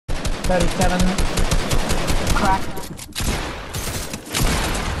37. Crack.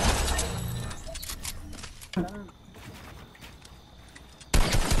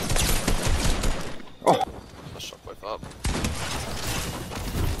 Oh! I shot both up.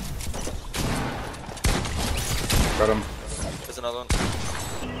 Got him. There's another one.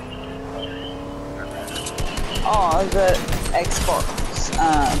 Oh, the Xbox,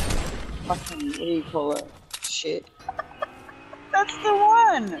 fucking, what do you call it? Shit. That's the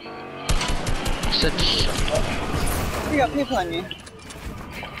one! Such. We got people on you.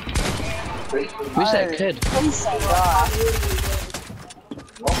 Who's that kid? Please say die.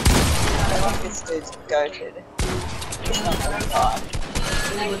 I think this dude's goated. He's not gonna die.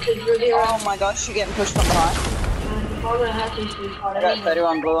 Oh my gosh, you're getting pushed from behind. I got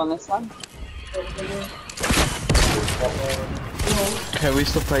 31 blue on this one. Okay, we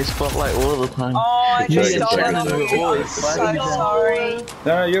still play Spotlight all the time. Oh, I just Second, stole it second. on the I'm so sorry.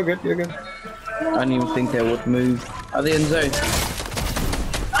 No, you're good, you're good. I didn't even think they would move. Are they in zone?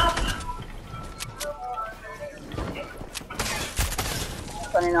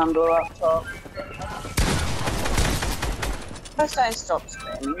 29 blue up top. First don't stop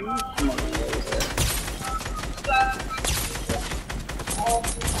spamming. I'm not gonna lose it.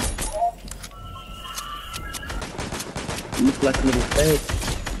 You look like a little pig.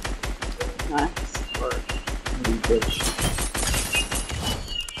 Nice. Little bitch.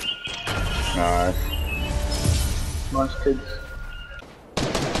 Nice. Nice kids.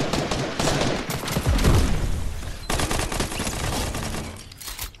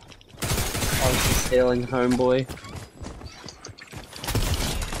 I was just stealing homeboy.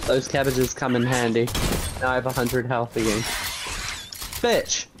 Those cabbages come in handy. Now I have 100 health again.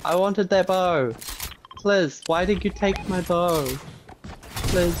 Bitch! I wanted that bow! Liz, why did you take my bow?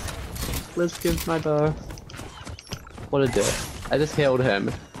 Liz, give my bow. What a dick. I just healed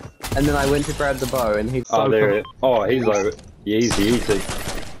him. And then I went to grab the bow and he's Oh, there it is. Oh, he's over. Easy, easy.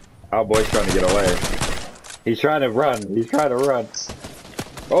 Our boy's trying to get away. He's trying to run. He's trying to run.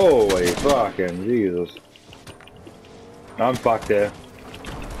 Holy fucking Jesus. I'm fucked there.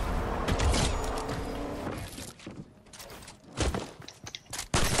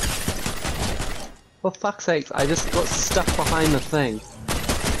 For fuck's sakes, I just got stuck behind the thing.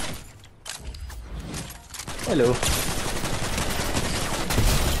 Hello.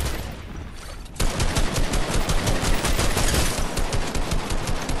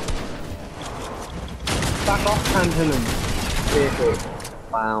 Back off, Pantalon.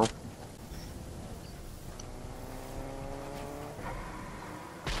 Wow.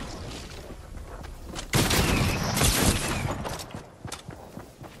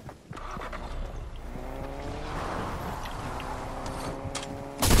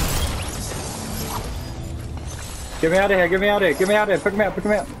 Get me out of here, get me out of here, get me out of here, pick me up, pick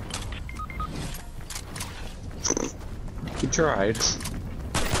me up. You tried.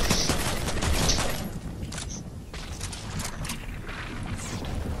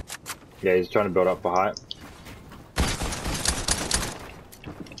 Yeah, he's trying to build up for height.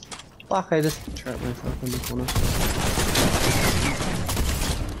 Fuck, I just trapped myself in the corner.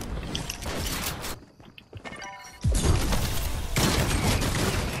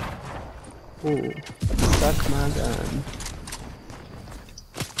 Ooh, suck my gun.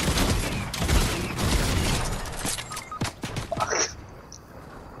 Fuck.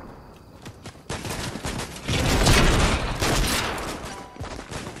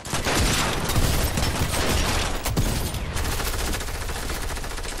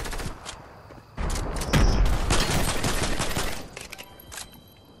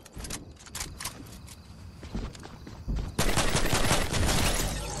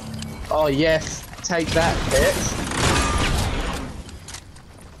 Oh yes, take that, bitch.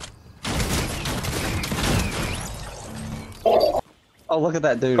 Oh, look at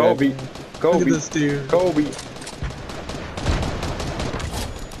that dude. Kobe, Look Kobe, at this dude. Kobe.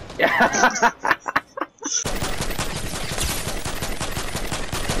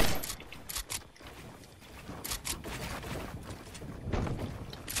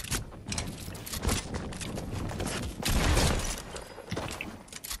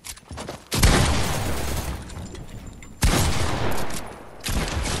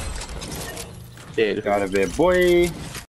 Dude. Got a bit, boy.